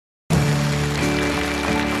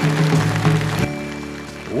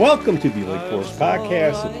Welcome to the Lake Forest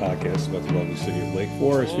Podcast, a podcast about the lovely city of Lake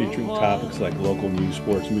Forest, featuring topics like local news,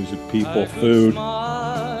 sports, music, people, food,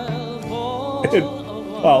 and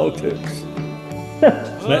politics.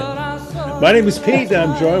 My name is Pete,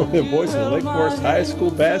 and I'm joined with the voice of the Lake Forest High School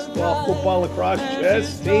basketball, football, lacrosse,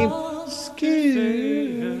 chess team, Ski.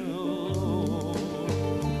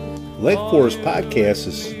 Lake Forest Podcast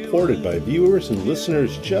is supported by viewers and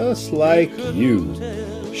listeners just like you.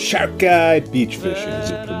 Shark Guy Beach Fishing is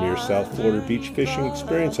a premier South Florida beach fishing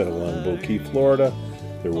experience out of Longboat Key, Florida.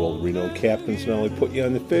 Their world-renowned captains not only put you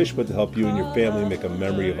on the fish, but to help you and your family make a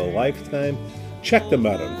memory of a lifetime. Check them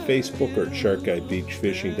out on Facebook or at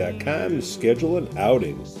sharkguybeachfishing.com to schedule an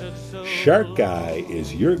outing. Shark Guy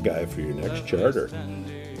is your guy for your next charter.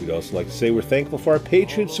 We'd also like to say we're thankful for our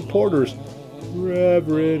Patreon supporters,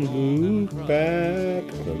 Reverend Luke Back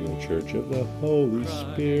from the Church of the Holy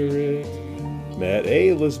Spirit, Matt A.,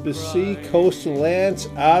 Elizabeth C., Coastal Lance,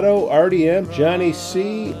 Otto, RDM, Johnny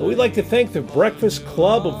C. We'd like to thank the Breakfast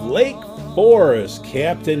Club of Lake Forest,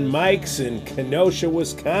 Captain Mike's in Kenosha,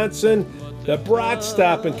 Wisconsin, the Broad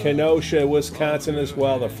Stop in Kenosha, Wisconsin as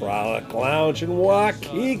well, the Frolic Lounge in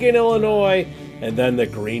Waukegan, Illinois, and then the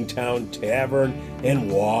Greentown Tavern in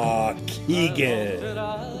Waukegan.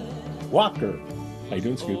 Walker, how you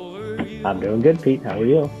doing, Scoot? I'm doing good, Pete. How are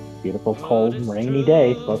you? Beautiful, cold, rainy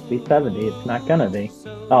day. Supposed to be 70. It's not gonna be.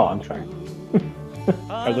 Oh, I'm sorry.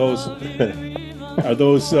 Are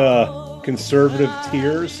those conservative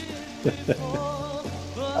tears?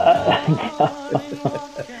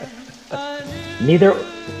 Neither.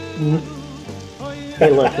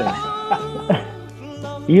 Hey, listen.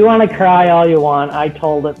 You want to cry all you want. I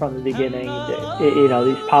told it from the beginning.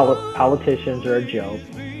 These politicians are a joke.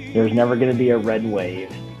 There's never going to be a red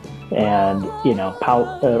wave. And,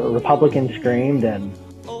 Republicans screamed and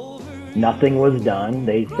nothing was done.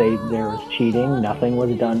 They say there was cheating. Nothing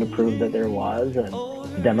was done to prove that there was. And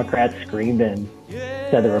the Democrats screamed and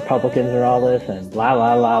said the Republicans are all this and blah,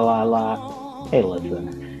 blah, blah, blah, blah. Hey,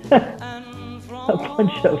 listen. A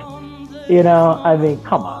bunch of,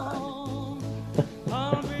 come on.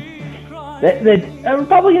 The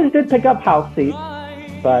Republicans did pick up House seats,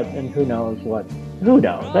 and who knows what. Who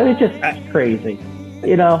knows? I mean, it's just crazy.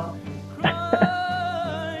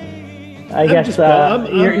 I guess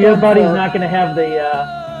your buddy's not going to have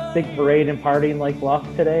the big parade and party in Lake Bluff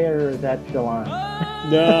today, or is that still on?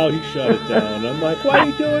 No, he shut it down. I'm like, why are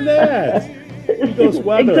you doing that? Those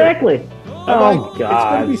weather. Exactly. God. It's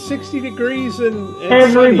going to be 60 degrees and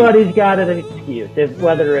everybody's sunny. Got an excuse,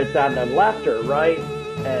 whether it's on the left or right.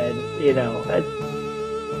 And,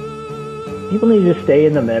 people need to stay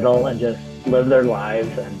in the middle and just live their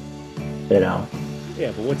lives and, Yeah,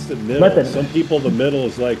 but what's the middle? Listen, some people, the middle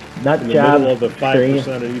is like nut in the job, middle of the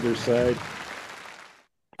 5% on either side.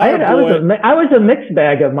 I was a mixed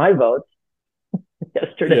bag of my votes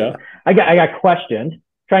yesterday. Yeah. I got questioned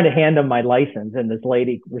trying to hand them my license, and this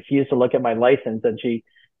lady refused to look at my license, and she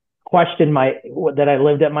questioned that I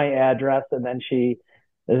lived at my address, and then she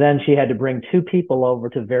had to bring two people over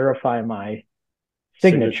to verify my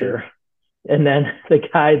signature. And then the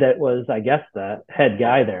guy that was, I guess, the head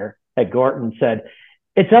guy there at Gorton said,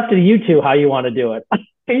 "It's up to you two how you want to do it."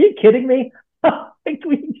 Are you kidding me?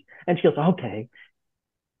 And she goes, "Okay.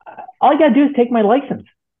 All you got to do is take my license.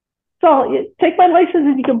 So take my license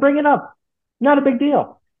and you can bring it up. Not a big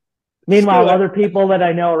deal." Meanwhile, other people that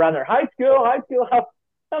I know around there, high school,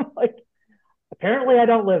 I'm like, apparently I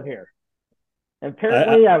don't live here.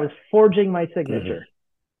 Apparently I was forging my signature.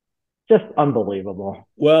 Just unbelievable.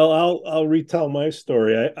 Well, I'll retell my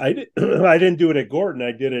story. I didn't do it at Gorton.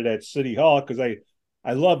 I did it at City Hall because I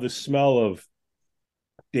love the smell of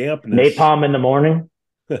dampness. Napalm in the morning.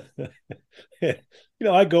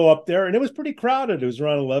 I go up there and it was pretty crowded. It was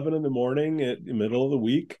around 11 in the morning at the middle of the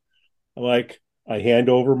week. I'm like, I hand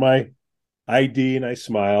over my ID and I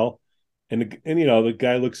smile, and the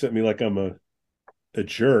guy looks at me like I'm a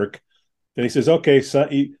jerk. And he says, "Okay, son."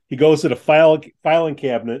 He goes to the filing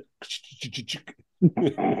cabinet.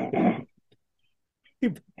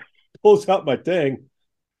 He pulls out my thing.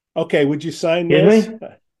 "Okay, would you sign this?"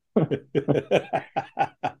 What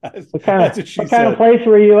kind of place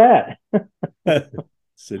were you at?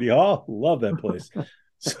 City Hall. Love that place.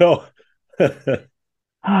 So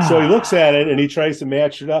he looks at it and he tries to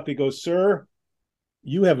match it up. He goes, "Sir,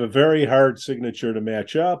 you have a very hard signature to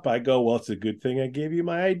match up." I go, "Well, it's a good thing I gave you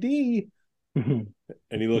my ID." And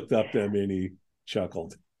he looked up at me and he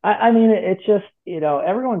chuckled. I mean, it's just,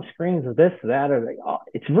 everyone screams this, that, or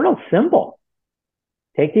it's real simple.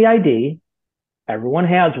 Take the ID. Everyone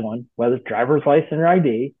has one, whether it's driver's license or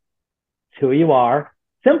ID. It's who you are.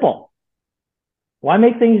 Simple. Why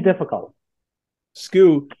make things difficult?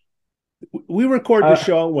 Scoo, we record the Uh,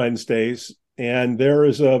 show on Wednesdays, and there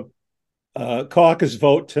is a caucus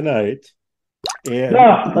vote tonight. And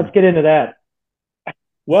no, let's get into that.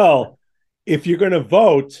 well, if you're going to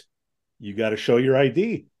vote, you got to show your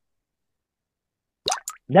ID.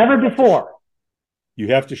 Never before. You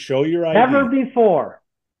have to show your ID. Never before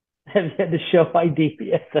have you had to show ID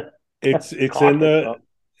at the It's caucus.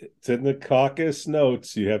 in the caucus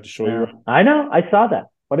notes. You have to show your I know. I saw that.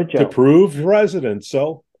 What a to joke. prove residence.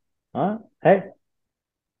 So, Hey,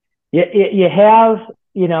 you have,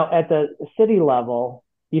 at the city level,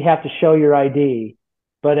 you have to show your ID,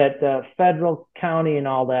 but at the federal, county, and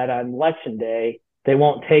all that on election day, they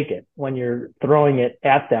won't take it when you're throwing it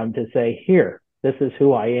at them to say, here, this is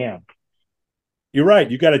who I am. you're right.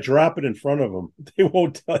 You got to drop it in front of them. They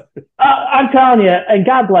won't tell you. I'm telling you, and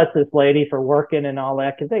God bless this lady for working and all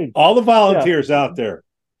that, because All the volunteers out there.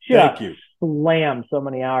 Thank you. Slammed so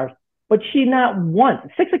many hours, but she not once,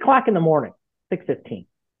 6 o'clock in the morning, 6:15,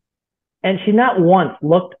 and she not once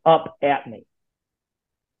looked up at me.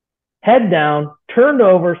 Head down, turned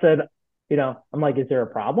over, said, I'm like, is there a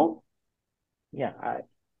problem? Yeah,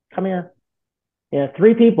 come here. Yeah,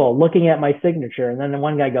 3 people looking at my signature, and then the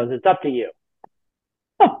one guy goes, it's up to you.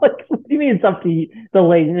 I'm like, what do you mean it's up to you? The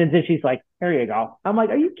lady, and then she's like, here you go. I'm like,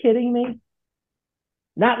 are you kidding me?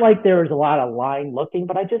 Not like there was a lot of line looking,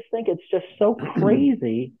 but I just think it's just so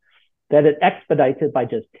crazy that it expedites it by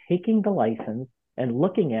just taking the license and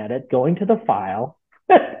looking at it, going to the file.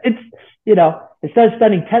 It's, instead of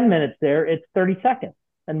spending 10 minutes there, it's 30 seconds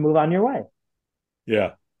and move on your way.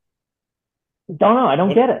 Yeah. Don't know. I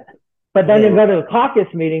don't get it. But then you go to the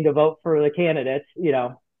caucus meeting to vote for the candidates,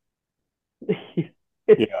 Yeah.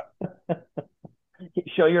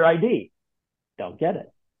 Show your ID. Don't get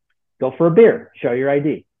it. Go for a beer. Show your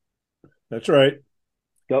ID. That's right.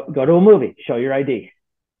 Go to a movie. Show your ID.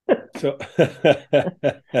 So,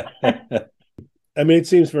 I mean, it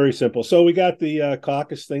seems very simple. So we got the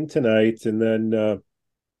caucus thing tonight, and then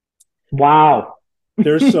wow,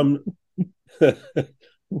 there's some.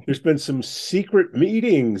 There's been some secret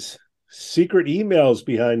meetings, secret emails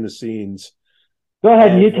behind the scenes. Go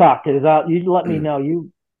ahead and you talk, because you let me know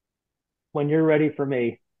when you're ready for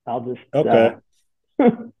me. I'll just okay.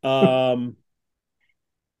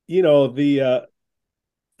 The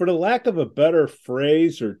for the lack of a better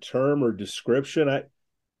phrase or term or description,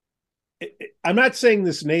 I'm not saying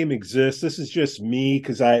this name exists. This is just me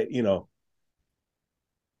because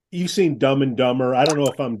you've seen Dumb and Dumber. I don't know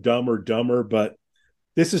if I'm dumb or dumber, but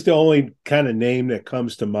this is the only kind of name that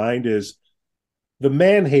comes to mind is the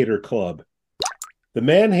Man-Hater Club. The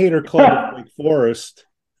Man-Hater Club of Lake Forest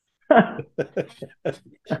got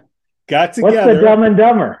together. What's the Dumb and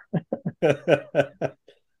Dumber?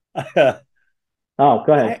 Oh,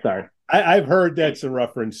 go ahead. Sorry. I've heard that's a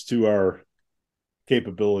reference to our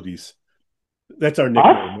capabilities. That's our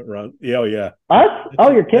nickname around. Yeah, oh, yeah. Us?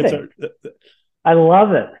 You're kidding. I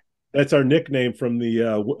love it. That's our nickname from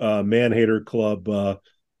the Man-Hater Club of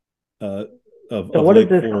so what Lake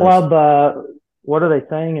is this Forest. club? What are they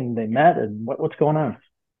saying? And they met, and what's going on?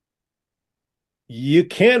 You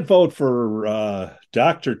can't vote for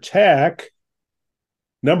Dr. Tack.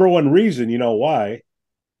 Number one reason, you know why?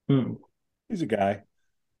 He's a guy.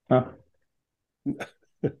 Huh? Can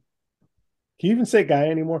you even say guy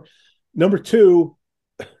anymore? Number two,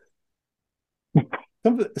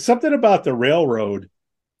 something about the railroad.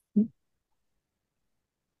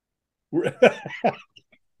 Do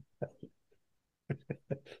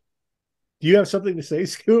you have something to say,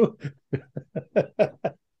 Scoo?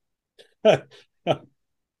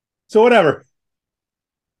 So whatever.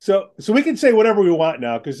 So we can say whatever we want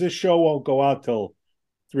now because this show won't go out till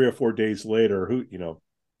 3 or 4 days later.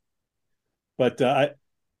 But the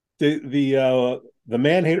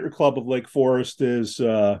Man-Hater Club of Lake Forest is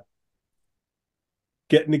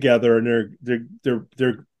getting together, and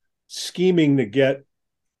they're scheming to get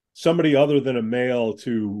somebody other than a male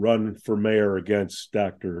to run for mayor against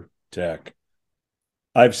Dr. Tack.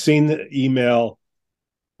 I've seen the email.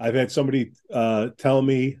 I've had somebody tell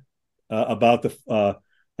me about I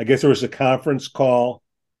guess there was a conference call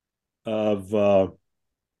of all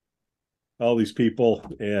these people,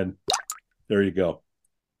 and there you go.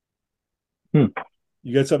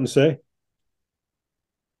 You got something to say?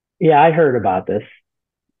 Yeah, I heard about this.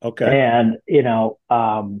 Okay. And,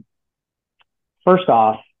 first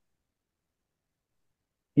off,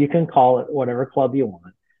 you can call it whatever club you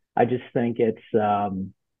want. I just think it's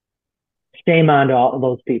shame on to all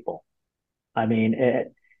those people. I mean,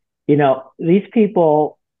 these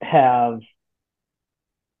people have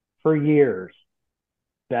for years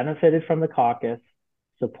benefited from the caucus,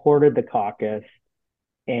 supported the caucus,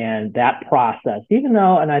 And that process, even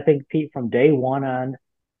though, and I think, Pete, from day one on,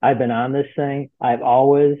 I've been on this thing, I've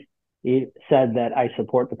always said that I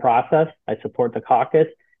support the process, I support the caucus,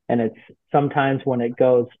 and it's sometimes when it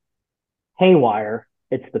goes haywire,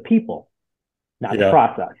 it's the people, not the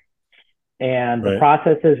process. And the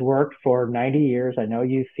process has worked for 90 years. I know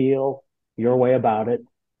you feel your way about it,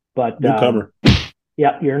 but newcomer.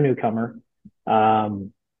 Yeah, you're a newcomer.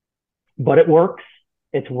 But it works.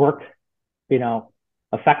 It's worked,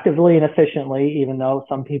 effectively and efficiently, even though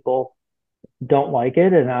some people don't like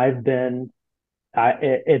it. And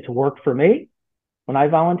it's worked for me when I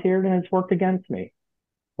volunteered, and it's worked against me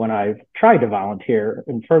when I've tried to volunteer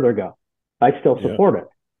and further go. I still support it.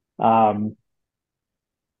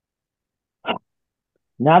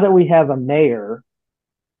 Now that we have a mayor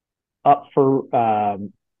up for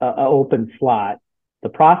an open slot, the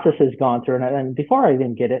process has gone through. And before I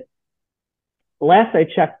even get it, last I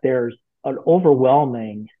checked, there's an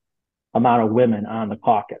overwhelming amount of women on the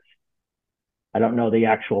caucus. I don't know the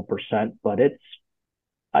actual percent, but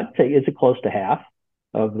I'd say it's close to half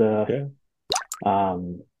of the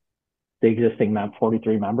existing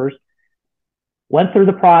 43 members. Went through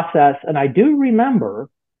the process, and I do remember,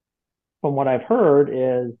 from what I've heard,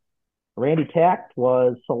 is Randy Taft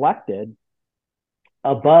was selected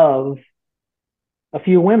above a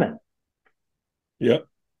few women. Yep.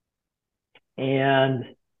 And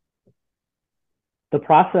the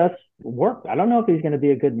process worked. I don't know if he's going to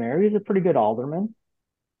be a good mayor. He's a pretty good alderman.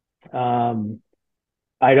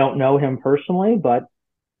 I don't know him personally, but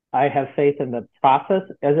I have faith in the process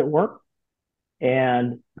as it worked.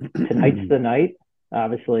 And tonight's the night.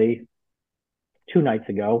 Obviously, 2 nights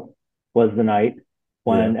ago was the night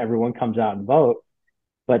when everyone comes out and vote.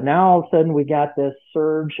 But now all of a sudden we got this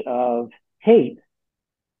surge of hate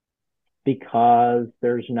because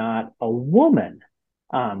there's not a woman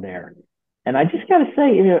on there. And I just got to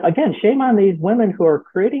say, again, shame on these women who are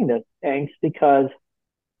creating this angst, because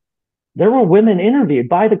there were women interviewed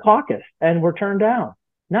by the caucus and were turned down,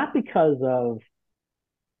 not because of,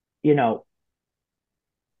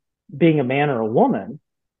 being a man or a woman,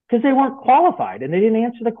 because they weren't qualified and they didn't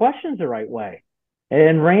answer the questions the right way.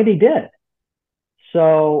 And Randy did.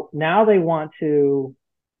 So now they want to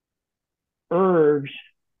urge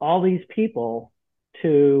all these people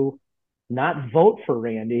to not vote for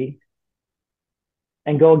Randy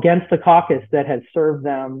and go against the caucus that has served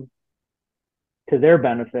them to their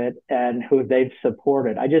benefit and who they've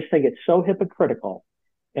supported. I just think it's so hypocritical.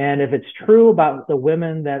 And if it's true about the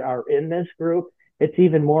women that are in this group, it's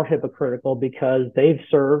even more hypocritical, because they've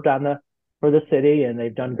served for the city and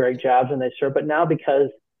they've done great jobs and they serve. But now,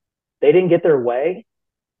 because they didn't get their way,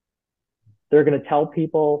 they're going to tell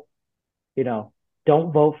people,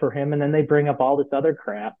 don't vote for him. And then they bring up all this other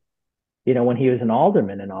crap, when he was an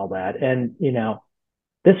alderman and all that. And,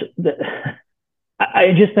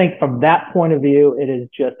 I just think from that point of view, it is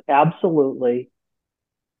just absolutely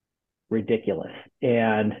ridiculous.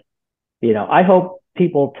 And, I hope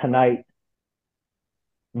people tonight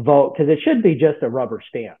vote, because it should be just a rubber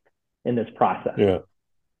stamp in this process.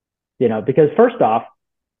 Yeah. Because first off,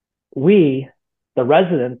 we, the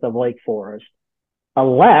residents of Lake Forest,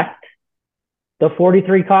 elect the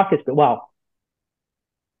 43 caucus. Well,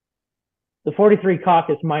 the 43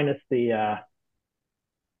 caucus minus the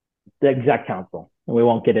exec council, and we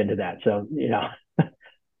won't get into that. So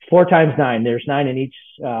 4 times 9, there's 9 in each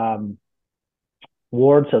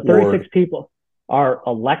ward. So 36 people are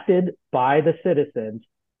elected by the citizens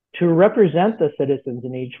to represent the citizens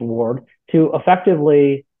in each ward, to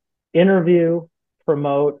effectively interview,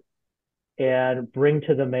 promote, and bring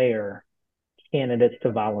to the mayor candidates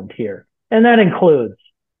to volunteer. And that includes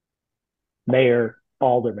mayor,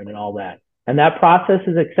 alderman, and all that. And that process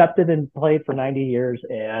is accepted and played for 90 years.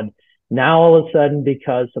 And now all of a sudden,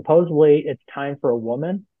 because supposedly it's time for a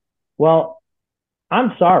woman, well,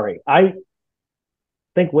 I'm sorry. I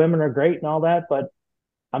think women are great and all that, but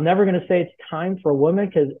I'm never going to say it's time for a woman,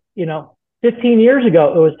 because, 15 years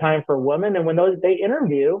ago, it was time for a woman. And when they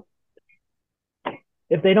interview,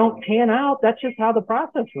 if they don't pan out, that's just how the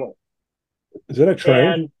process works. Is that a train?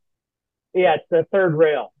 And, yeah, it's the third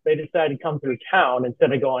rail. They decided to come through town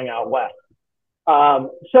instead of going out west.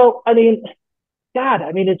 So,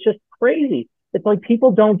 it's just crazy. It's like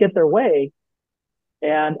people don't get their way.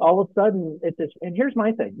 And all of a sudden, and here's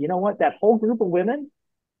my thing. You know what? That whole group of women,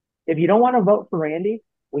 if you don't want to vote for Randy,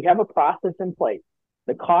 we have a process in place.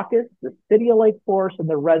 The caucus, the city of Lake Forest, and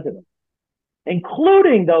the residents,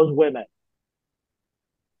 including those women,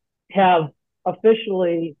 have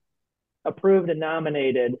officially approved and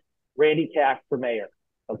nominated Randy Taft for mayor.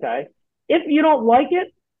 Okay? If you don't like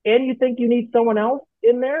it and you think you need someone else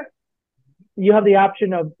in there, you have the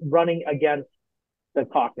option of running against the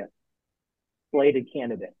caucus slated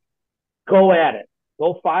candidate. Go at it.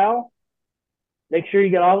 Go file. Make sure you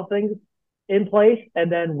get all the things in place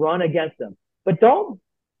and then run against them. But don't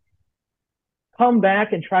come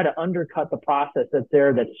back and try to undercut the process that's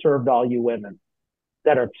there that served all you women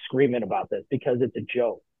that are screaming about this because it's a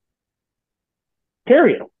joke.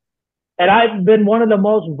 Period. And I've been one of the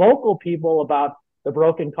most vocal people about the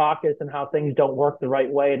broken caucus and how things don't work the right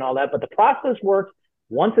way and all that. But the process works.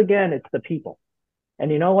 Once again, it's the people.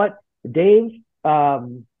 And you know what? Dave, whoever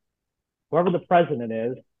the president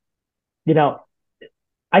is, you know,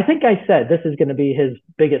 I think I said this is going to be his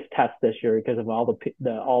biggest test this year because of all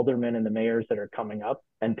the aldermen and the mayors that are coming up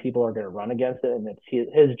and people are going to run against it. And it's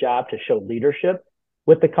his job to show leadership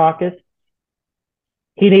with the caucus.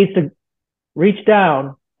 He needs to reach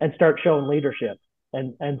down and start showing leadership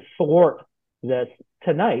and thwart this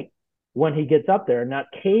tonight when he gets up there and not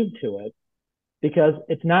cave to it because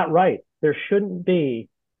it's not right. There shouldn't be,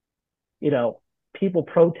 you know, people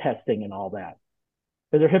protesting and all that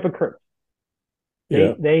because they're hypocrites.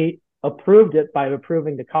 They approved it by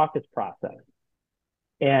approving the caucus process.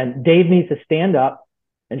 And Dave needs to stand up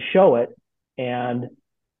and show it and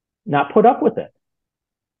not put up with it.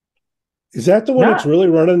 Is that the one that's really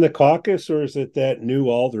running the caucus, or is it that new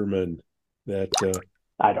alderman that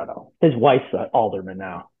I don't know. His wife's an alderman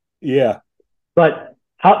now. Yeah. But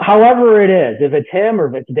however it is, if it's him or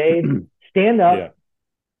if it's Dave, stand up. Yeah.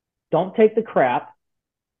 Don't take the crap.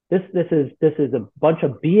 This is a bunch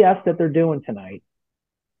of BS that they're doing tonight.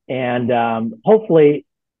 And hopefully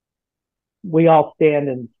we all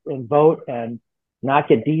stand and vote and not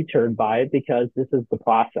get deterred by it because this is the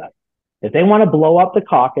process. If they want to blow up the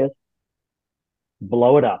caucus,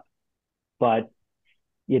 blow it up. But,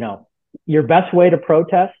 you know, your best way to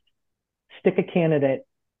protest, stick a candidate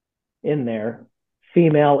in there,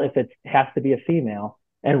 female if it has to be a female,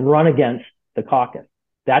 and run against the caucus.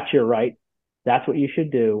 That's your right. That's what you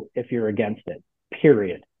should do if you're against it,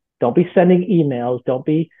 period. Don't be sending emails. Don't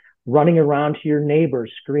be running around to your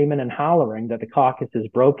neighbors screaming and hollering that the caucus is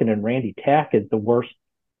broken and Randy Tack is the worst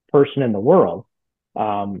person in the world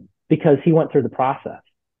because he went through the process.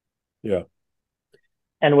 Yeah.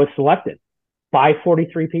 And was selected by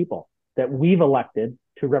 43 people that we've elected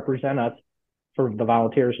to represent us for the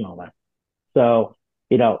volunteers and all that. So,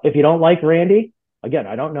 you know, if you don't like Randy, again,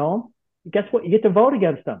 I don't know him. Guess what? You get to vote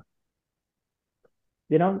against him.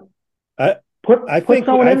 You know, put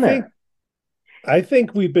someone in there. I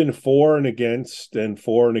think we've been for and against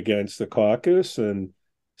the caucus, and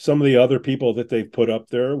some of the other people that they've put up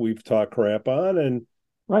there, we've talked crap on. And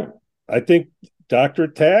right. I think Dr.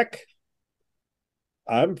 Tack,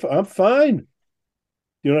 I'm fine.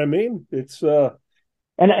 You know what I mean? It's and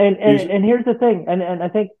here's the thing, and I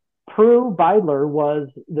think Prue Beidler was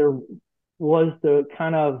the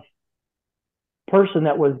kind of person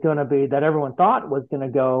that was going to be that everyone thought was going to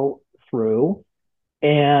go through,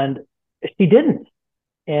 and she didn't.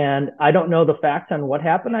 And I don't know the facts on what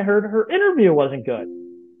happened. I heard her interview wasn't good,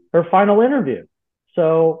 her final interview.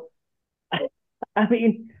 So, I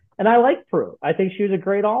mean, and I like Prue. I think she was a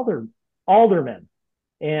great alderman.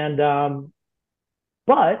 And,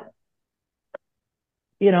 but,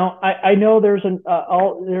 you know, I know there's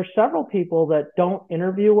several people that don't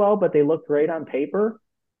interview well, but they look great on paper.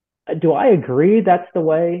 Do I agree that's the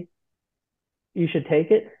way you should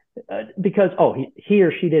take it? Because, he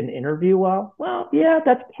or she didn't interview well. Well, yeah,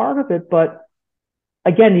 that's part of it. But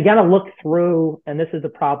again, you got to look through, and this is the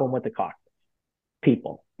problem with the caucus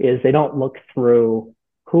people, is they don't look through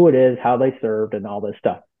who it is, how they served, and all this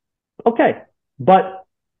stuff. Okay, but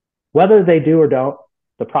whether they do or don't,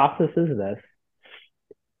 the process is this.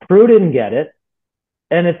 Prue didn't get it.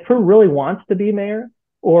 And if Prue really wants to be mayor,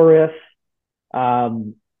 or if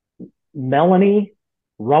Melanie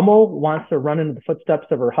Rummel wants to run into the footsteps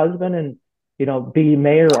of her husband and, you know, be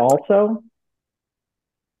mayor also,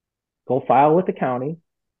 go file with the county,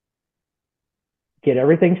 get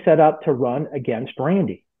everything set up to run against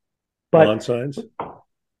Randy. But lawn signs.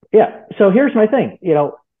 Yeah. So here's my thing. You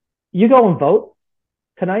know, you go and vote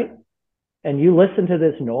tonight and you listen to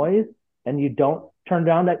this noise and you don't turn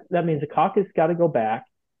down that means the caucus got to go back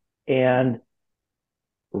and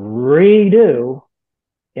redo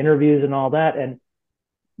interviews and all that. And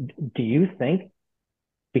do you think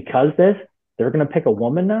because they're going to pick a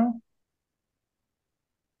woman now?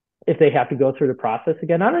 If they have to go through the process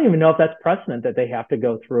again? I don't even know if that's precedent that they have to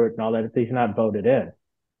go through it and all that if he's not voted in.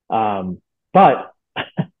 But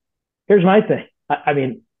here's my thing. I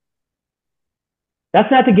mean, that's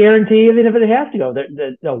not the guarantee, even if it has to go,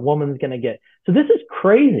 that a woman's going to get. So this is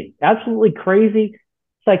crazy, absolutely crazy,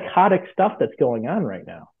 psychotic stuff that's going on right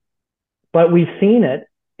now. But we've seen it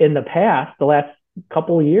in the past, the last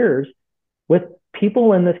couple of years, with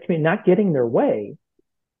people in this community not getting their way.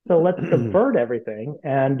 So let's subvert everything,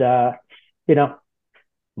 and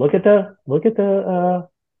look at the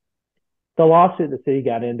lawsuit the city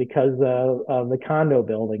got in because of the condo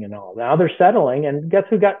building and all. Now they're settling, and guess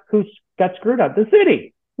who got screwed up? The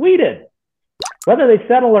city. We did. Whether they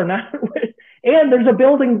settle or not, and there's a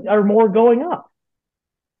building or more going up.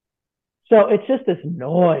 So it's just this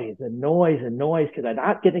noise because I'm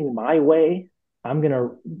not getting my way. I'm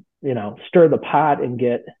gonna, stir the pot and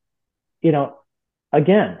get,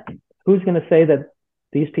 again, who's gonna say that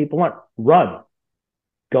these people aren't? Run,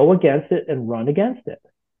 go against it and run against it.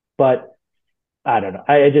 But I don't know.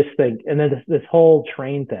 I just think, and then this whole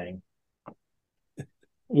train thing,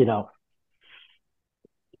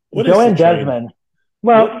 What Joanne Desmond.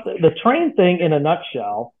 Well, the train thing in a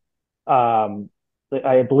nutshell,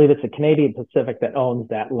 I believe it's the Canadian Pacific that owns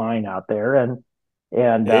that line out there, and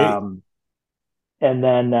then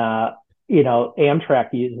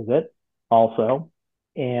Amtrak uses it also,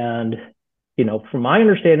 and from my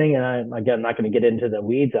understanding, and I'm not going to get into the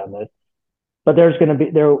weeds on this, but there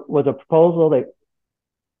was a proposal that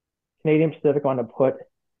Canadian Pacific wanted to put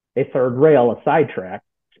a third rail, a sidetrack,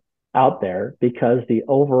 out there because the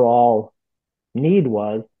overall need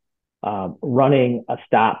was running a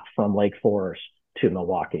stop from Lake Forest to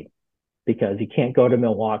Milwaukee, because you can't go to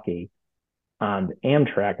Milwaukee on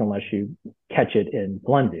Amtrak unless you catch it in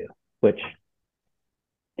Glenview, which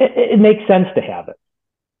it makes sense to have it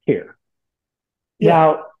here. Yeah.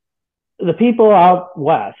 Now, the people out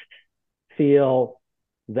west feel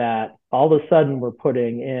that all of a sudden we're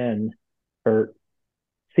putting in, or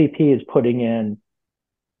CP is putting in,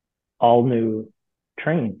 all new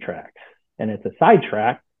train tracks, and it's a side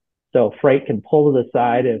track, so freight can pull to the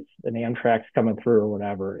side if an Amtrak's coming through or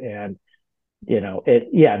whatever. And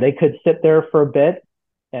they could sit there for a bit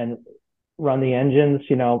and run the engines,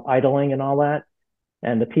 idling and all that,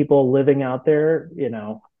 and the people living out there,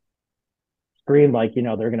 scream like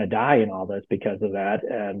they're going to die and all this because of that,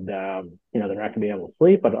 and they're not going to be able to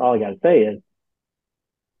sleep. But all I got to say is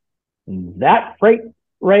that freight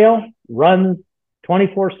rail runs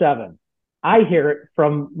 24/7. I hear it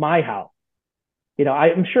from my house.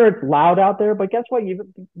 I'm sure it's loud out there, but guess what?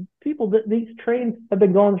 These trains have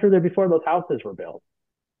been going through there before those houses were built,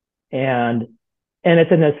 and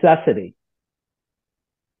it's a necessity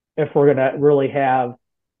if we're going to really have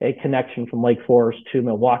a connection from Lake Forest to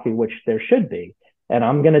Milwaukee, which there should be. And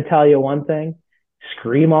I'm going to tell you one thing: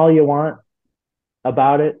 scream all you want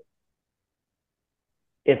about it.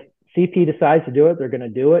 If CP decides to do it, they're going to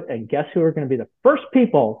do it. And guess who are going to be the first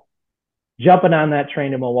people jumping on that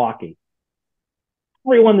train to Milwaukee?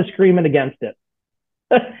 Everyone that's screaming against it.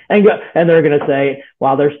 and they're going to say,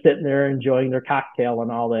 while they're sitting there enjoying their cocktail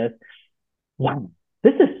and all this, wow,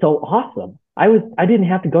 this is so awesome. I didn't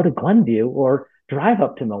have to go to Glenview or drive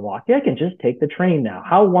up to Milwaukee. I can just take the train now.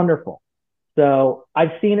 How wonderful. So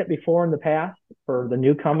I've seen it before in the past for the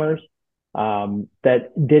newcomers that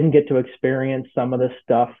didn't get to experience some of this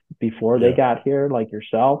stuff before they got here, like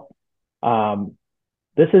yourself.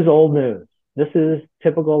 This is old news. This is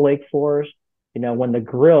typical Lake Forest. When the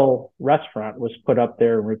Grill restaurant was put up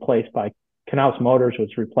there and replaced by Knaus Motors,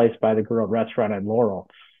 was replaced by the Grill restaurant in Laurel,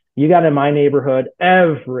 you got in my neighborhood,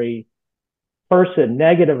 every person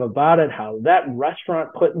negative about it, how that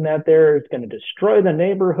restaurant putting that there is going to destroy the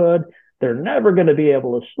neighborhood. They're never going to be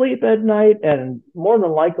able to sleep at night, and more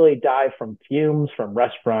than likely die from fumes from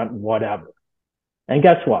restaurant, whatever. And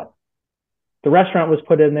guess what? The restaurant was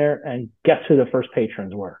put in there, and guess who the first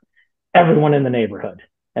patrons were? Everyone in the neighborhood,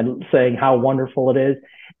 and saying how wonderful it is.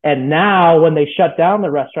 And now when they shut down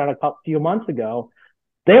the restaurant a few months ago,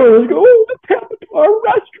 they were just going, oh, what's happened to our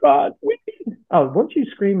restaurant? Weren't you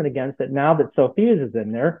screaming against it? Now that Sophia's is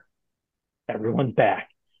in there, everyone's back.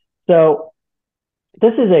 So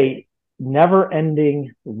this is a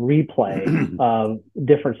never-ending replay of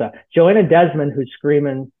different stuff. Joanna Desmond, who's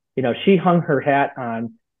screaming, she hung her hat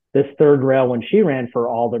on this third rail when she ran for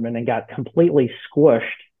alderman and got completely squished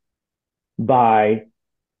by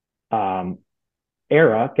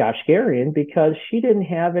Era Gashgarian because she didn't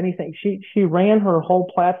have anything. She ran her whole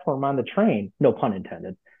platform on the train, no pun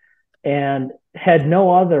intended, and had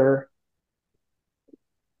no other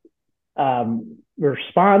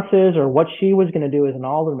responses or what she was going to do as an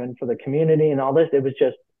alderman for the community and all this. It was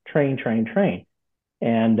just train.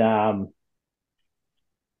 And now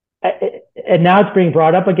it's being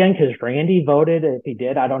brought up again because Randy voted. If he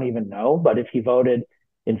did, I don't even know. But if he voted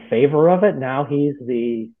in favor of it, now he's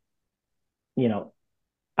the,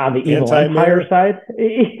 on the evil empire side.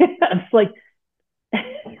 It's like,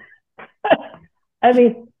 I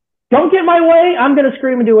mean, Don't get my way. I'm going to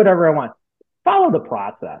scream and do whatever I want. Follow the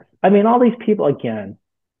process. I mean, all these people, again,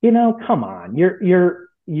 come on.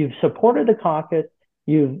 You've supported the caucus.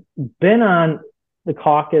 You've been on the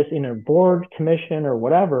caucus in a board, commission, or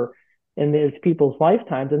whatever in these people's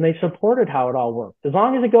lifetimes, and they supported how it all worked, as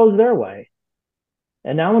long as it goes their way.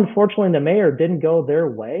 And now, unfortunately, the mayor didn't go their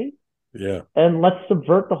way. Yeah. And let's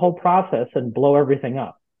subvert the whole process and blow everything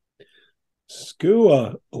up.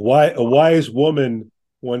 Skua, a wise woman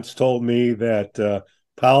once told me that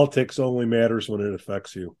politics only matters when it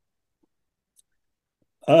affects you.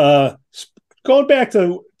 Going back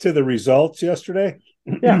to the results yesterday.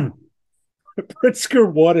 Yeah.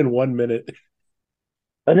 Pritzker won in 1 minute.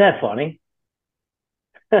 Isn't that funny?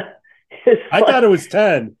 I thought it was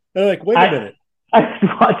 10. They're like, wait a minute. I was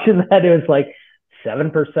watching that. It was like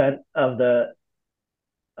 7% of the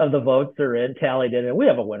votes are in, tallied in, and we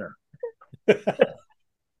have a winner.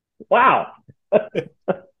 Wow.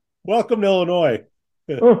 Welcome to Illinois.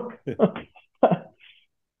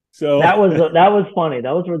 So that was funny.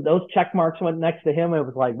 Those check marks went next to him. It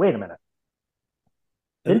was like, wait a minute.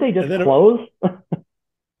 Didn't they just close?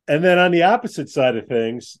 And then on the opposite side of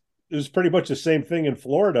things, it was pretty much the same thing in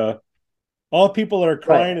Florida. All people that are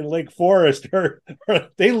crying in Lake Forest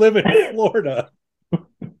they live in Florida.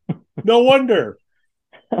 No wonder.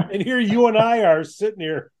 And here you and I are sitting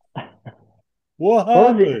here. What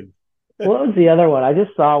happened? What was the other one? I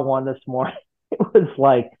just saw one this morning. It was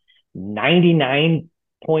like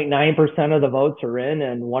 99.9% of the votes are in,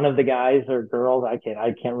 and one of the guys or girls, I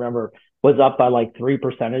can't remember, was up by like 3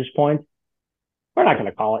 percentage points. We're not going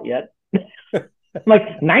to call it yet.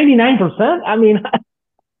 Like 99%. I mean,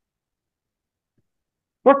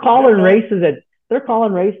 they're calling races at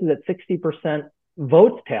 60%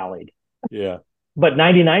 votes tallied. Yeah. But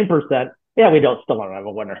 99%, we still don't have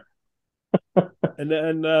a winner. And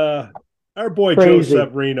then our boy Crazy. Joe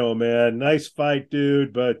Severino, man, nice fight,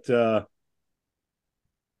 dude, but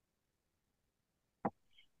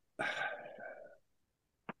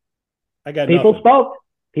I got people nothing. spoke.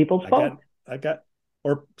 People spoke.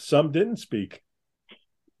 Or some didn't speak.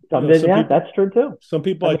 Some did, yeah, that's true too. Some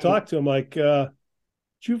people I talked to, I'm like, did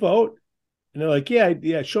you vote? And they're like,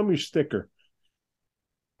 yeah, show me your sticker.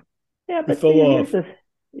 Yeah, but you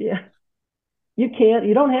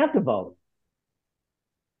don't have to vote.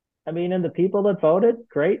 I mean, and the people that voted,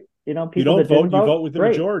 great. People you don't that vote, didn't you vote with the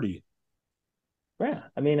great. majority. Yeah,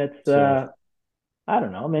 I mean, it's I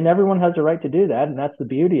don't know. I mean, everyone has a right to do that, and that's the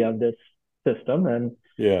beauty of this system. And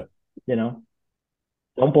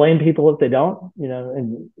don't blame people if they don't.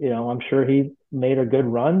 And I'm sure he made a good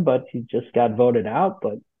run, but he just got voted out.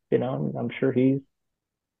 But I'm sure he's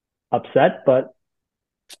upset, but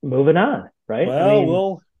moving on, right?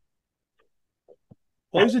 Well,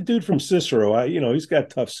 he's a dude from Cicero. He's got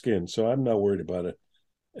tough skin, so I'm not worried about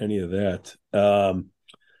any of that.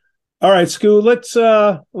 All right, Scoo, let's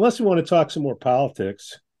unless we want to talk some more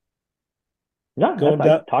politics. No,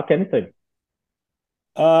 talk anything.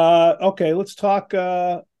 Okay, let's talk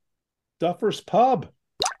Duffers Pub.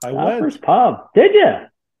 Duffers Pub. Did you?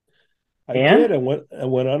 I did. I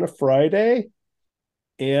went on a Friday,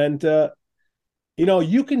 and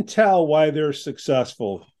you can tell why they're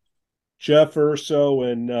successful. Jeff Urso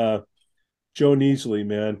and Joe Neasley,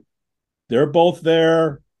 man, they're both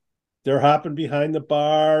there. They're hopping behind the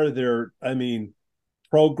bar. They're,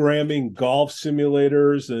 programming golf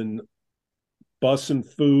simulators and bussing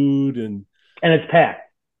food, and it's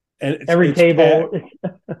packed. And every table,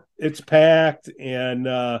 it's packed, and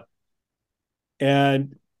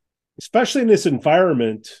especially in this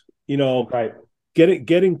environment, right.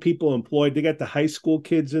 Getting people employed. They got the high school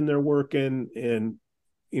kids in there working and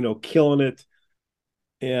killing it.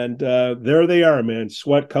 And there they are, man,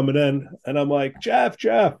 sweat coming in. And I'm like, Jeff.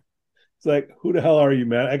 It's like, who the hell are you,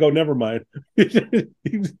 man? I go, never mind.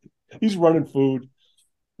 He's running food.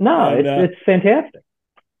 No, it's fantastic.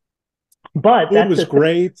 But food was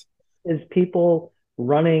great. Is people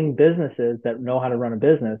running businesses that know how to run a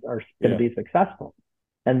business are going to be successful.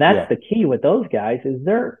 And that's the key with those guys, is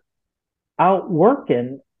they're out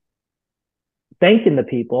working, thanking the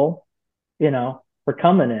people, for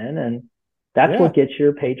coming in, and that's what gets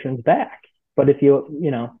your patrons back. But if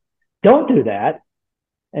you don't do that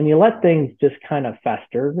and you let things just kind of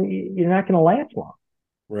fester, you're not going to last long.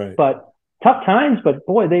 Right. But tough times, but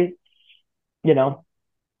boy, they, I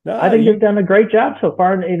think they've done a great job so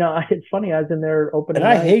far. And, it's funny, I was in there opening.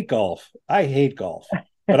 And I hate golf.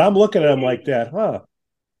 But I'm looking at them like that, huh?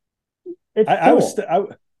 It's cool.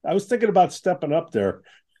 I was thinking about stepping up there.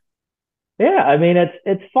 Yeah,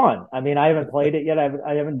 it's fun. I haven't played it yet.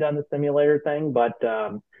 I haven't done the simulator thing, but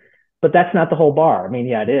that's not the whole bar.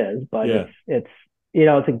 It is, but it's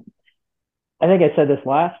I think I said this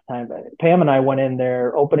last time. Pam and I went in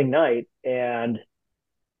there opening night, and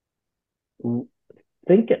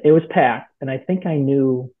think it was packed, and I think I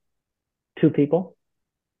knew two people.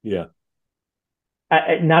 Yeah.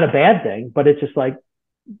 Not a bad thing, but it's just like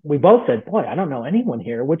we both said, boy, I don't know anyone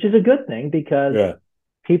here, which is a good thing because Yeah.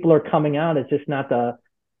 people are coming out. It's just not the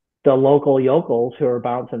local yokels who are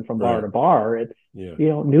bouncing from bar Right. to bar. It's Yeah.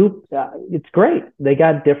 new. It's great. They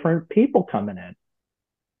got different people coming in,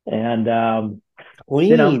 and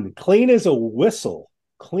Clean as a whistle.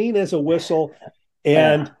 Clean as a whistle.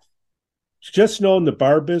 And yeah. just knowing the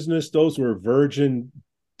bar business, those were virgin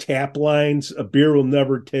tap lines. A beer will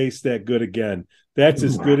never taste that good again. That's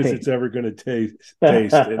as good as it's ever going to taste.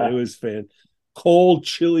 And it was cold,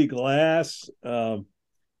 chilly glass. But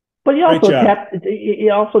you Great also job.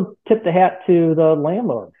 tip the hat to the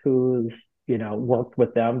landlord who's worked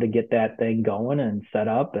with them to get that thing going and set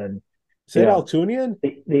up, and Is that Altunian?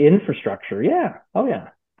 the infrastructure. Yeah. Oh yeah.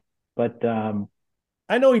 But I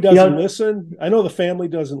know he doesn't listen. I know the family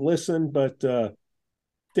doesn't listen, but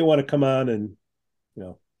they want to come on and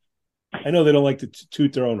I know they don't like to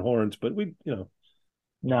toot their own horns, but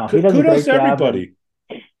no, he does a kudos great to job. everybody.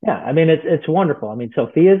 Yeah, I mean it's wonderful. I mean,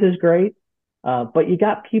 Sophia's is great, but you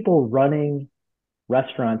got people running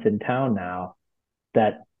restaurants in town now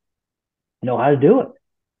that know how to do it.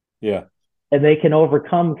 Yeah, and they can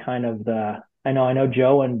overcome kind of I know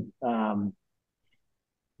Joe and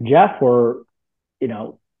Jeff were,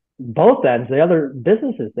 both ends, the other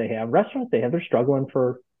businesses they have, restaurants they have, they're struggling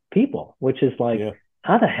for people, which is like,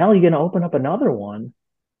 how the hell are you going to open up another one?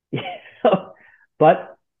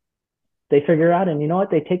 But they figure out, and you know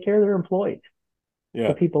what? They take care of their employees. Yeah.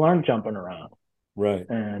 So people aren't jumping around. Right.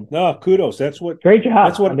 And no, kudos. That's what. Great job.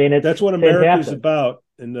 That's what. I mean, that's what America's about.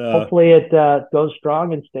 And hopefully it goes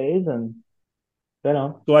strong and stays. And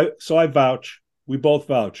So I vouch. We both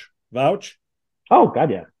vouch. Vouch. Oh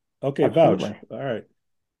God, yeah. Okay, absolutely. Vouch. All right.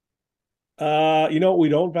 You know what we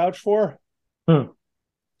don't vouch for?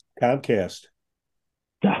 Comcast.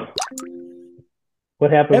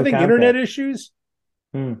 What happened? Having internet issues?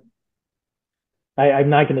 I'm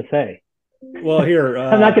not going to say. Well, here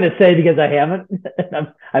I'm not going to say because I haven't.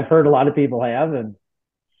 I've heard a lot of people have, and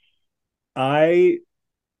I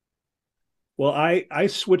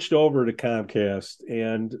switched over to Comcast,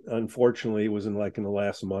 and unfortunately, it was in the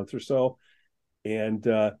last month or so. And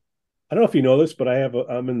I don't know if you know this, but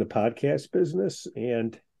I'm in the podcast business,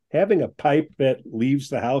 and having a pipe that leaves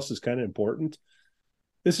the house is kind of important.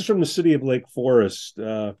 This is from the city of Lake Forest.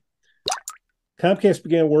 Comcast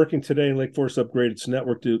began working today, and Lake Forest upgraded its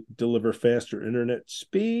network to deliver faster internet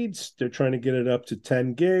speeds. They're trying to get it up to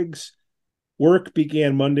 10 gigs. Work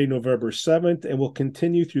began Monday, November 7th, and will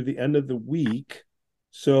continue through the end of the week.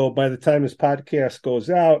 So by the time this podcast goes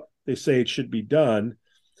out, they say it should be done.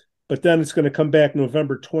 But then it's going to come back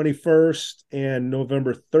November 21st and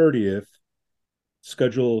November 30th.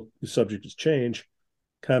 Schedule is subject to change.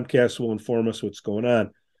 Comcast will inform us what's going on.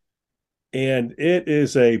 And it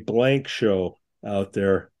is a blank show out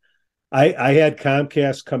there. I had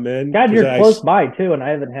Comcast come in. God, you're close by too, and I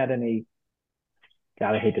haven't had any.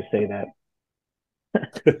 God, I hate to say that.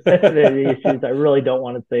 The issues. I really don't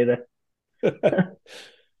want to say that.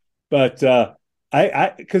 But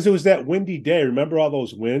because it was that windy day. Remember all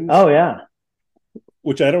those winds? Oh yeah.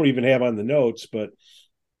 Which I don't even have on the notes, but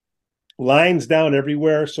lines down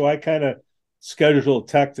everywhere. So I kind of scheduled a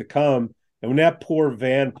tech to come, and when that poor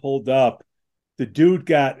van pulled up, the dude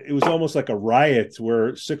it was almost like a riot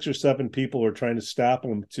where 6 or 7 people were trying to stop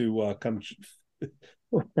him to come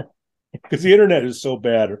because the internet is so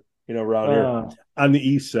bad, around here on the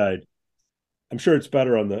east side. I'm sure it's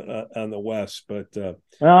better on the west, but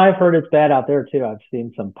well, I've heard it's bad out there too. I've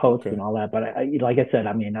seen some posts and all that, but like I said,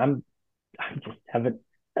 I mean, I just haven't.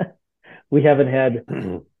 We haven't had.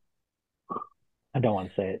 I don't want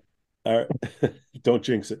to say it. All right, don't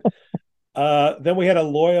jinx it. Then we had a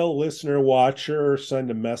loyal listener watcher send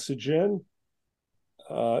a message in.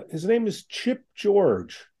 His name is Chip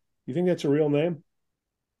George. You think that's a real name?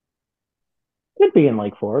 Could be in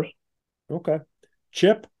Lake Forest. Okay.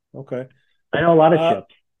 Chip? Okay. I know a lot of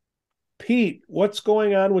Chips. Pete, what's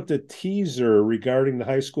going on with the teaser regarding the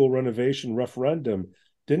high school renovation referendum?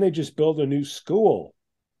 Didn't they just build a new school?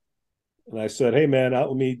 And I said, hey, man,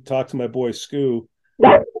 let me talk to my boy Scoo.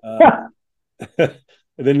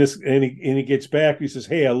 And then he gets back. He says,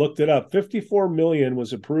 hey, I looked it up. $54 million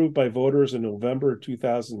was approved by voters in November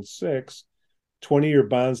 2006, 20-year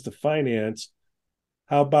bonds to finance.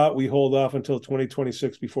 How about we hold off until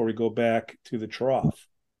 2026 before we go back to the trough?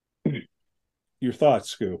 Your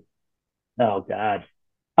thoughts, Scoo? Oh, God.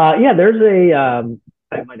 Yeah, there's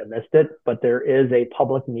I might have missed it, but there is a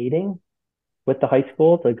public meeting with the high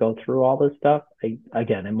school to go through all this stuff.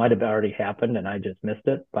 Again, it might have already happened and I just missed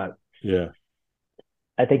it, but Yeah.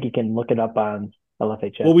 I think you can look it up on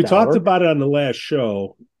LFHS. Well, we talked about it on the last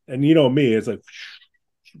show, and you know me, it's like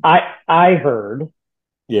I heard,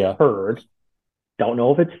 yeah, don't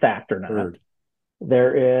know if it's fact or not.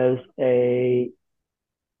 There is a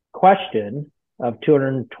question of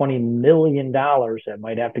 $220 million that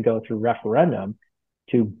might have to go through referendum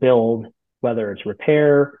to build, whether it's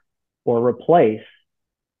repair or replace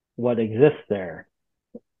what exists there.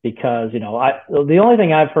 Because, the only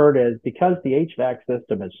thing I've heard is because the HVAC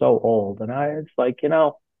system is so old, and it's like,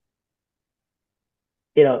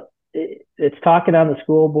 it's talking on the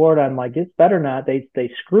school board. I'm like, it's better not. They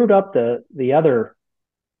screwed up the other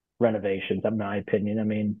renovations, in my opinion. I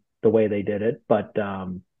mean, the way they did it, but I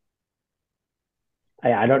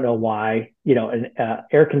don't know why, an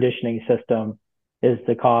air conditioning system is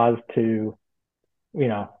the cause to,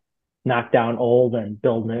 knock down old and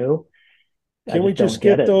build new. Can we just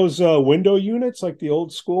get those window units like the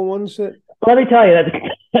old school ones? Let me tell you, that's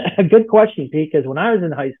a good question, Pete, because when I was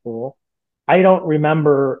in high school, I don't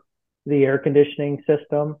remember the air conditioning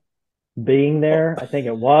system being there. I think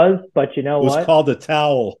it was, but you know what? It was called a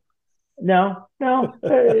towel. No.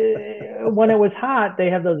 When it was hot,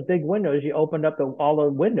 they have those big windows. You opened up all the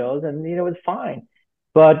windows and, it was fine.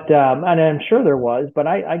 But, and I'm sure there was, but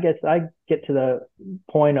I guess I get to the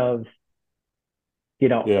point of,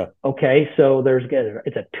 okay, so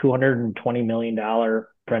it's a $220 million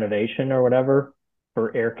renovation or whatever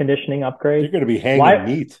for air conditioning upgrades. You're going to be hanging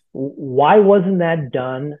meat. Why wasn't that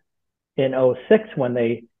done in 2006 when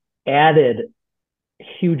they added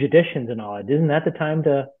huge additions and all that? Isn't that the time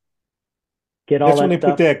to get all that stuff? That's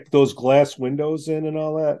when they put those glass windows in and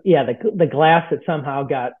all that? Yeah, the glass that somehow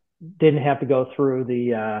didn't have to go through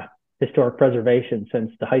the historic preservation,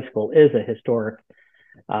 since the high school is a historic.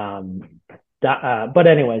 But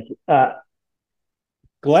anyways,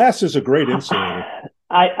 glass is a great insulator.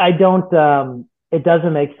 I don't. It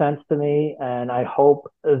doesn't make sense to me, and I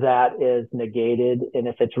hope that is negated. And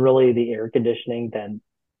if it's really the air conditioning, then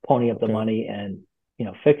pony up the money and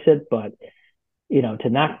fix it. But to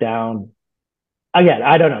knock down, again,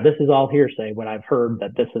 I don't know. This is all hearsay. What I've heard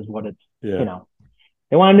that this is what it's.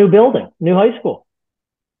 They want a new building, new high school.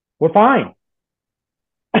 We're fine.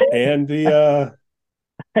 And the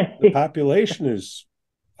population is,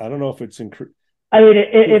 I don't know if it's increased. I mean,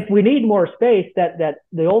 if we need more space, that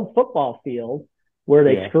the old football field where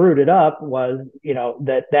they screwed it up was,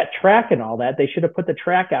 that track and all that. They should have put the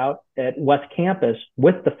track out at West Campus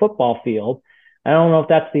with the football field. I don't know if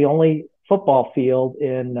that's the only football field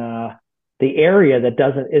in the area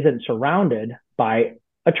that isn't surrounded by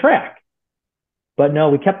a track. But no,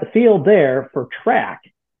 we kept the field there for track.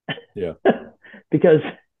 Yeah. Because,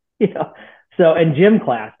 so in gym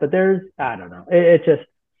class, but I don't know. It's just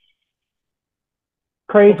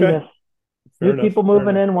craziness. Okay. New people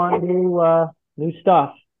moving in want to do new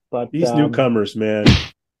stuff. But these newcomers, man.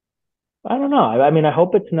 I don't know. I mean, I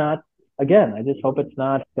hope it's not, again, I just hope it's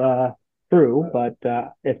not true. But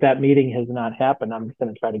if that meeting has not happened, I'm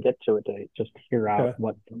going to try to get to it to just hear out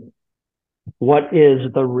what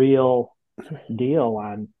is the real deal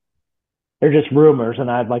on. They're just rumors, and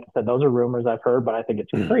like I said, those are rumors I've heard, but I think it's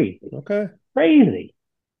crazy. Okay, crazy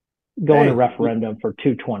going to referendum for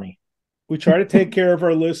 220. We try to take care of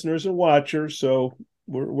our listeners and watchers, so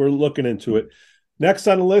we're looking into it. Next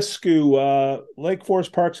on the list, Scu, Lake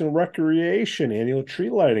Forest Parks and Recreation annual tree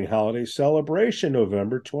lighting holiday celebration,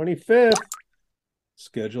 November 25th.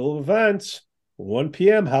 Schedule of events: 1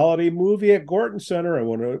 p.m. holiday movie at Gorton Center. I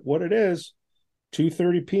wonder what it is.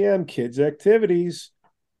 2:30 p.m. kids activities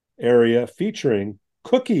area featuring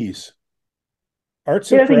cookies,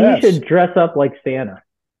 arts and crafts. I think you should dress up like Santa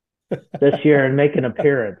this year and make an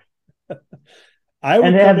appearance. I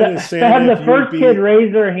would come in as Santa. Have the first kid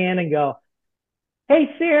raise their hand and go, "Hey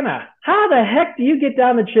Santa, how the heck do you get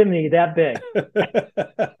down the chimney that big?"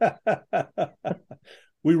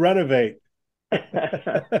 We renovate.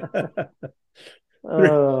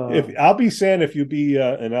 If I'll be Santa, if you be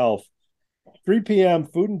an elf. 3 p.m.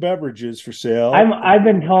 food and beverages for sale. I've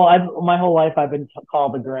been told my whole life I've been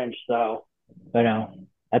called the Grinch, so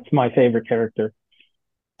that's my favorite character.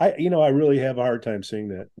 I really have a hard time saying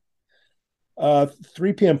that.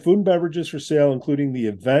 3 p.m. food and beverages for sale, including the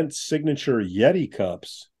event signature Yeti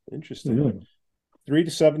cups. Interesting. 3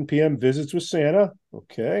 to 7 p.m. visits with Santa.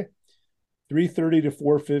 Okay. 3:30 to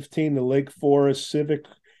 4:15 the Lake Forest Civic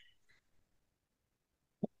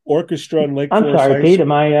Orchestra and Lake Forest. I'm sorry, Pete.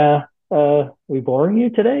 Am I we boring you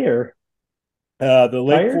today, or the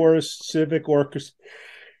Lake Forest Civic Orchestra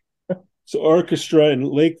and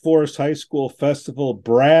Lake Forest High School Festival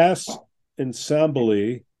brass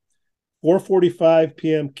Ensemble. 4:45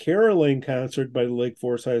 p.m. caroling concert by the Lake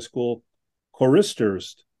Forest High School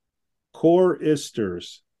choristers.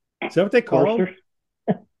 Choristers. Is that what they call them?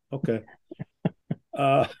 Okay.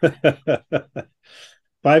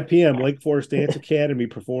 5 p.m. Lake Forest Dance Academy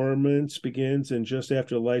performance begins, and just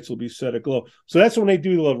after the lights will be set aglow. So that's when they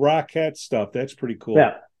do the Rockette stuff. That's pretty cool.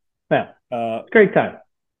 Yeah. Great time.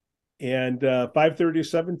 And 5:30 to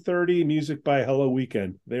 7:30, music by Hello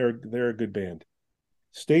Weekend. They're a good band.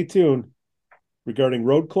 Stay tuned regarding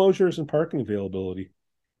road closures and parking availability.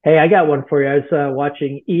 Hey, I got one for you. I was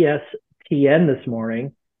watching ESPN this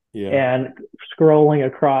morning and scrolling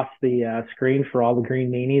across the screen for all the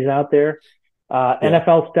green meanies out there.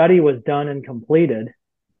 NFL study was done and completed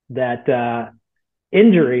that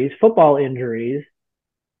football injuries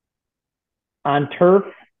on turf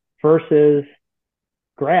versus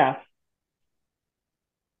grass,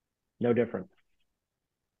 no difference.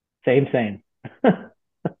 Same.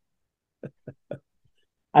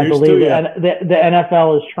 I believe the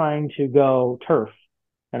NFL is trying to go turf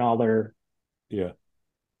in all their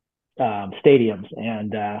stadiums,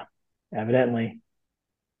 and evidently,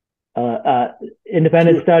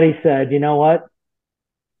 independent study said, you know what,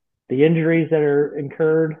 the injuries that are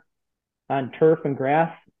incurred on turf and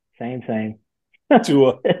grass, same. There's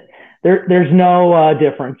no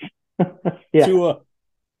difference.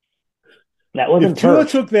 That wasn't if Tua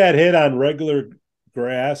took that hit on regular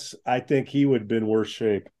grass, I think he would have been worse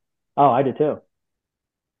shape. Oh, I did too.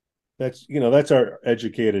 That's our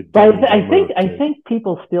educated. But I think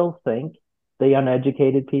people still think, the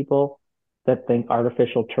uneducated people that think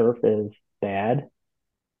artificial turf is bad,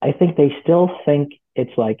 I think they still think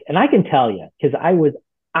it's like, and I can tell you, because I was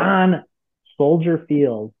on Soldier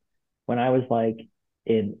Field when I was like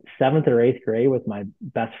in 7th or 8th grade with my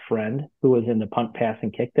best friend who was in the punt, pass,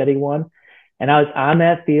 and kick that he won. And I was on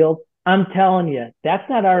that field. I'm telling you, that's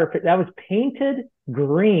not artificial. That was painted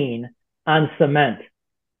green on cement.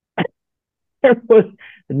 There was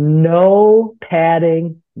no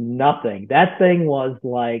padding, nothing. That thing was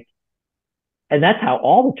like, and that's how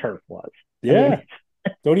all the turf was. Yeah.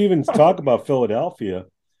 Don't even talk about Philadelphia.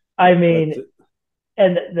 I mean,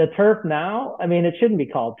 and the turf now, I mean, it shouldn't be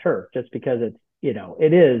called turf just because it's,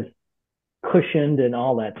 it is cushioned and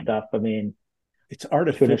all that stuff. I mean, it's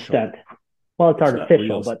artificial. To an extent. Well, it's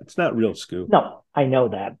artificial, but it's not real, Scoop. No, I know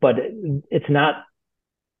that, but it's not.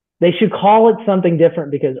 They should call it something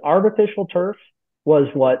different, because artificial turf was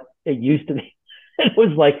what it used to be. It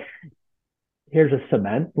was like, here's a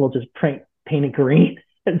cement, we'll just paint it green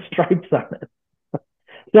and stripes on it.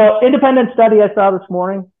 So, independent study I saw this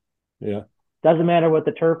morning. Yeah. Doesn't matter what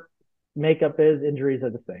the turf makeup is, injuries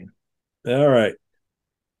are the same. All right.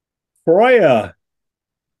 Troya.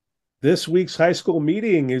 This week's high school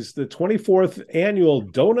meeting is the 24th annual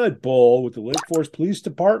Donut Bowl with the Lake Forest Police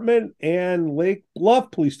Department and Lake Bluff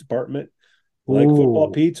Police Department. Like football,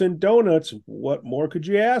 pizza, and donuts. What more could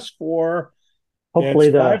you ask for? Hopefully,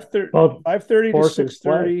 5:30 to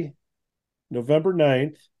 6:30, November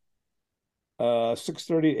 9th.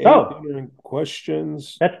 6:30 to 8 dinner and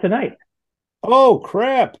questions. That's tonight. Oh,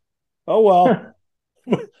 crap. Oh, well.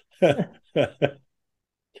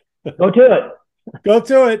 Go to it. Go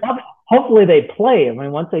to it. Hopefully they play. I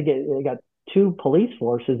mean, once they got 2 police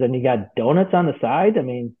forces and you got donuts on the side. I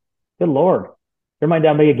mean, good Lord, there might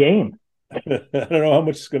not be a game. I don't know how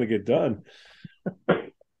much is going to get done.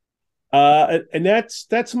 And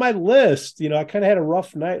that's my list. I kind of had a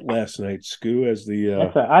rough night last night, Scoo, as the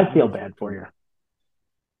I feel bad for you.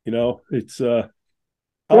 It's there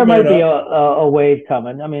might be a wave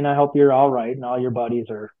coming. I mean, I hope you're all right and all your buddies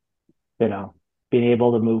are, being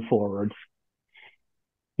able to move forward.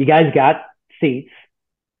 You guys got seats,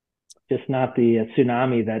 just not the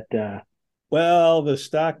tsunami that. Well, the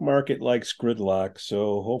stock market likes gridlock,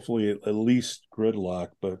 so hopefully at least gridlock.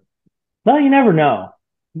 But you never know.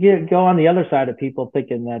 You go on the other side of people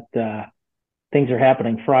thinking that things are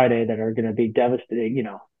happening Friday that are going to be devastating.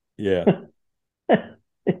 Yeah.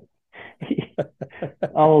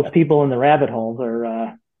 All those people in the rabbit holes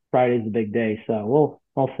are Friday's the big day, so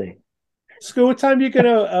we'll see. Scoo, what time are you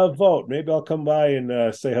gonna vote? Maybe I'll come by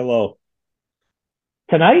and say hello.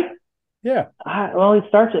 Tonight? Yeah. Well, it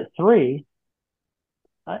starts at 3.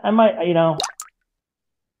 I might, I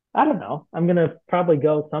don't know. I'm gonna probably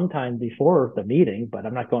go sometime before the meeting, but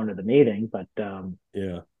I'm not going to the meeting. But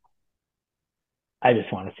yeah, I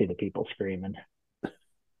just want to see the people screaming.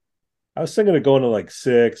 I was thinking of going to like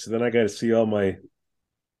 6, and then I got to see all my.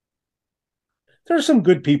 There's some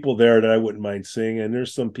good people there that I wouldn't mind seeing, and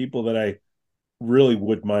there's some people that I really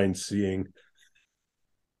would mind seeing.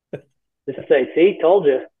 Just say, see, told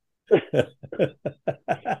you.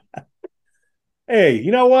 Hey,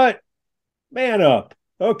 you know what? Man up.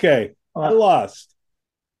 Okay, I Well, lost.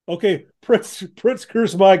 Okay,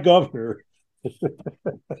 Pritzker's my governor.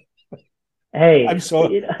 hey, I'm so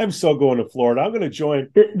going to Florida. I'm going to join.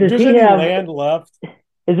 If does there's he any have? land left,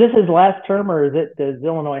 Is this his last term, or does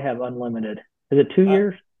Illinois have unlimited? Is it 2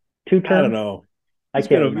 years, two I don't terms? know. I He's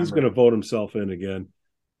can't gonna he's remember. gonna vote himself in again.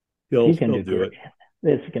 He'll He's gonna he'll do do great. it.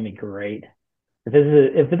 This is gonna be great.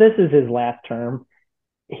 If this is his last term,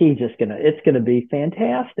 it's gonna be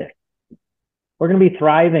fantastic. We're gonna be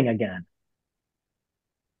thriving again.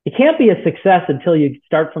 It can't be a success until you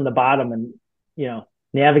start from the bottom and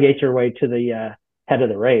navigate your way to the head of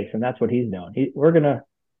the race, and that's what he's doing. We're gonna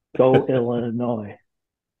go Illinois.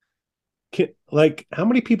 Like, how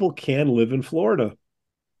many people can live in Florida?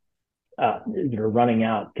 They're running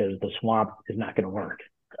out because the swamp is not going to work.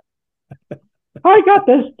 I got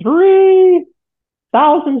this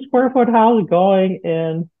 3,000 square foot house going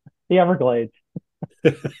in the Everglades.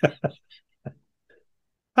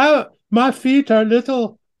 My feet are a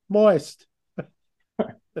little moist.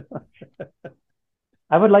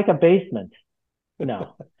 I would like a basement.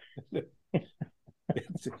 No.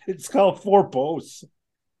 It's called Four Posts.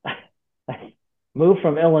 I moved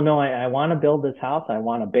from Illinois. I want to build this house. I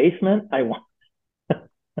want a basement.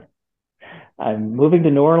 I'm moving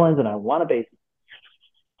to New Orleans and I want a basement.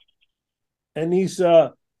 And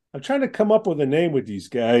I'm trying to come up with a name with these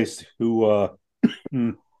guys who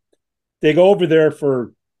they go over there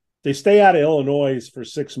they stay out of Illinois for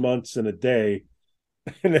 6 months and a day,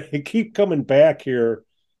 and they keep coming back here.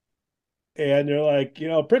 And they're like,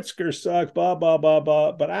 Pritzker sucks, blah, blah, blah,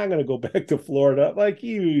 blah, but I'm going to go back to Florida. Like,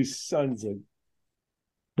 you sons of,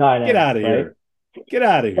 No, I get know, out of right? here. Get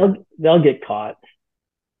out of here. They'll get caught.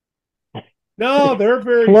 No,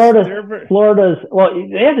 Florida's, well,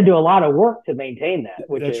 they have to do a lot of work to maintain that,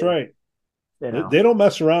 that's right. You know, They don't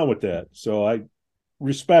mess around with that. So I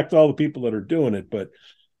respect all the people that are doing it, but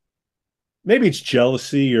maybe it's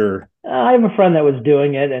jealousy or. I have a friend that was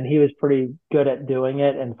doing it and he was pretty good at doing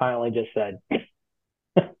it and finally just said,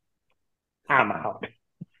 I'm out.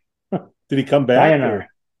 Did he come back?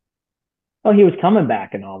 Oh, he was coming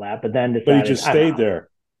back and all that, but then decided. But he just stayed there.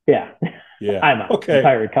 Yeah. Yeah. I'm out. Okay. I'm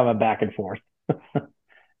tired of coming back and forth.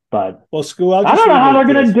 But well, school. I don't know how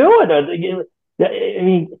they're going to do it. I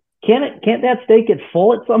mean, can't that state get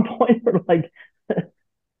full at some point? Or like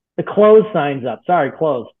the close signs up. Sorry,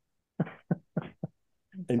 closed.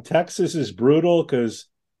 And Texas is brutal because,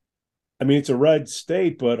 I mean, it's a red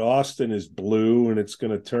state, but Austin is blue, and it's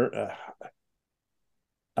going to turn.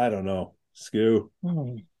 I don't know, Skoo.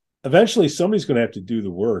 Eventually, somebody's going to have to do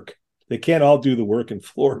the work. They can't all do the work in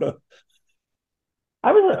Florida.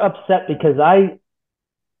 I was upset because I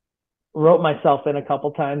wrote myself in a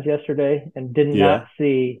couple times yesterday and did not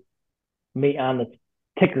see me on the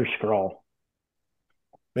ticker scroll.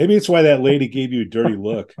 Maybe it's why that lady gave you a dirty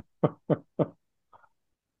look.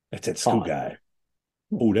 That's that Skoo guy.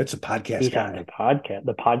 Oh, that's a podcast He's guy. On the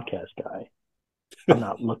podcast guy. I'm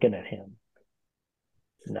not looking at him.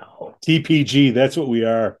 No. TPG, that's what we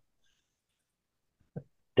are.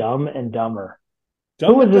 Dumb and Dumber.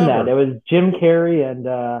 Who was in that? It was Jim Carrey and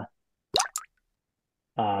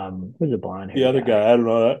who's the blonde hair? The other guy. I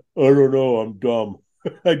don't know. I'm dumb.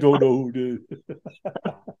 I don't know who it is.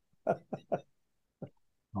 Oh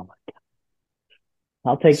my god.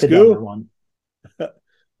 I'll take the dumber one.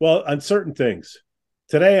 Well, on certain things.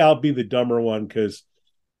 Today I'll be the dumber one because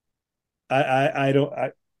I don't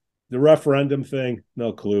the referendum thing,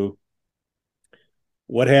 no clue.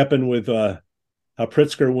 What happened with how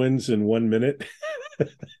Pritzker wins in 1 minute?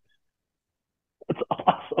 That's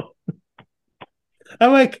awesome.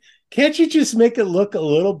 I'm like, can't you just make it look a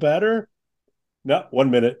little better? No, 1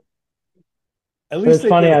 minute. At least it's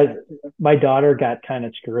funny. My daughter got kind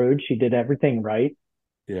of screwed. She did everything right.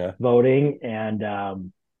 Yeah. Voting and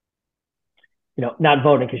not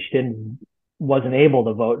voting because she wasn't able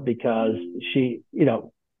to vote because she,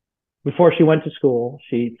 before she went to school,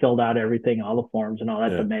 she filled out everything, all the forms and all that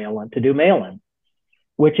to do mail-in,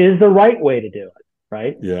 which is the right way to do it,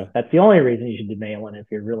 right? Yeah. That's the only reason you should do mail-in if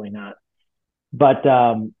you're really not. But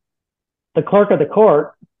the clerk of the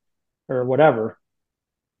court or whatever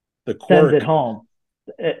sends it home,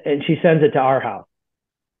 and she sends it to our house.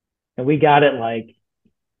 And we got it like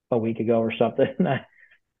a week ago or something.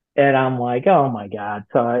 And I'm like, oh my God.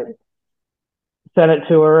 So I sent it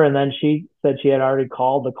to her, and then she said she had already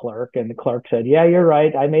called the clerk, and the clerk said, yeah, you're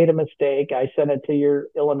right. I made a mistake. I sent it to your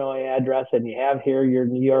Illinois address, and you have here your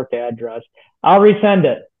New York address. I'll resend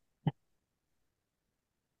it.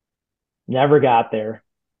 Never got there.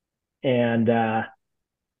 And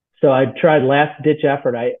so I tried last ditch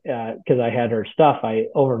effort. Because I had her stuff, I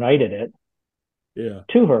overnighted it. Yeah.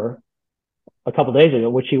 to her a couple days ago,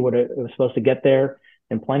 which she was supposed to get there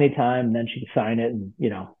in plenty of time, and then she could sign it and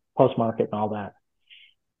postmark it and all that.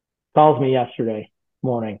 Calls me yesterday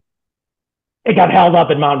morning. It got held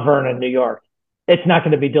up in Mount Vernon, New York. It's not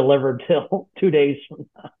going to be delivered till 2 days from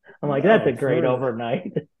now. I'm like, that's a great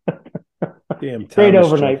overnight. Damn, great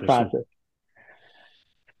overnight process.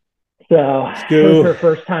 So it was her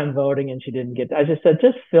first time voting, and she didn't get. I just said,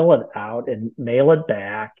 just fill it out and mail it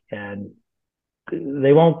back, and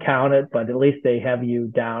they won't count it, but at least they have you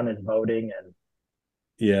down as voting. And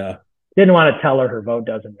yeah, didn't want to tell her vote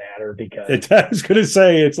doesn't matter because I was going to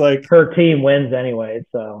say it's like her team wins anyway.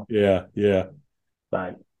 So yeah.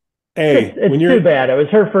 But hey, it's too bad. It was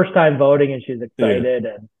her first time voting, and she's excited,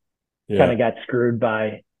 and kind of got screwed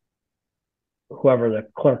by whoever the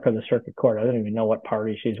clerk of the circuit court. I don't even know what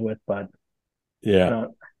party she's with, but yeah,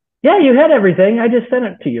 you had everything. I just sent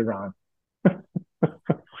it to you wrong.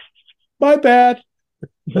 My bad.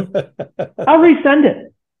 I'll resend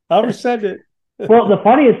it. Well, the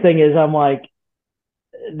funniest thing is, I'm like,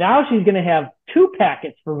 now she's going to have 2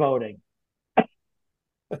 packets for voting.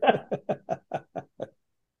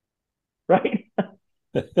 Right?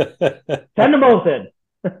 Send them both in.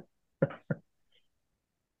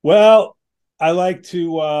 Well, I like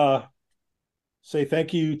to say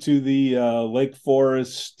thank you to the Lake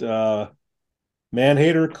Forest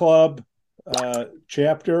Man-Hater Club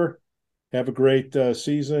chapter. Have a great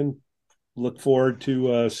season. Look forward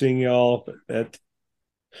to seeing y'all at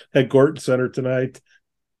Gorton Center tonight.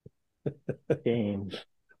 Game.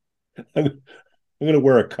 I'm going to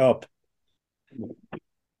wear a cup.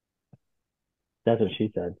 That's what she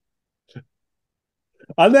said.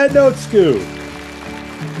 On that note, Scoo.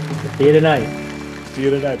 See you tonight. See you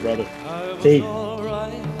tonight, brother. Peace.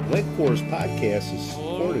 Lake Forest Podcast is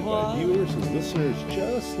supported by viewers and listeners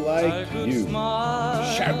just like you.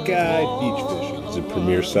 Shark Guy Beach Fishing is a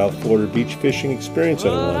premier South Florida beach fishing experience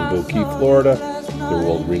out of Longboat Key, Florida. Their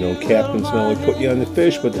world-renowned captains not only put you on the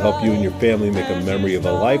fish, but to help you and your family make a memory of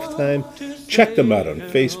a lifetime. Check them out on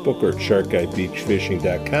Facebook or at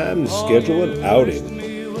sharkguybeachfishing.com to schedule an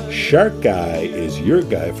outing. Shark Guy is your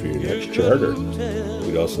guy for your next charter.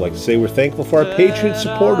 We'd also like to say we're thankful for our Patreon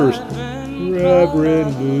supporters,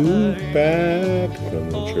 Reverend Luke Back from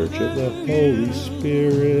the Church of the Holy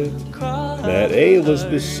Spirit, Matt A,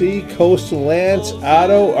 Elizabeth C, Coastal Lance,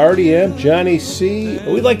 Otto, RDM, Johnny C.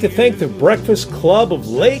 And we'd like to thank the Breakfast Club of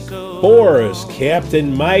Lake Forest,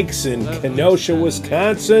 Captain Mike's in Kenosha,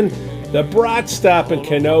 Wisconsin, the Brat Stop in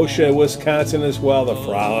Kenosha, Wisconsin as well, the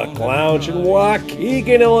Frolic Lounge in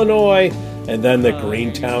Waukegan, Illinois, and then the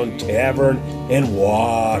Greentown Tavern in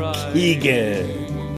Waukegan.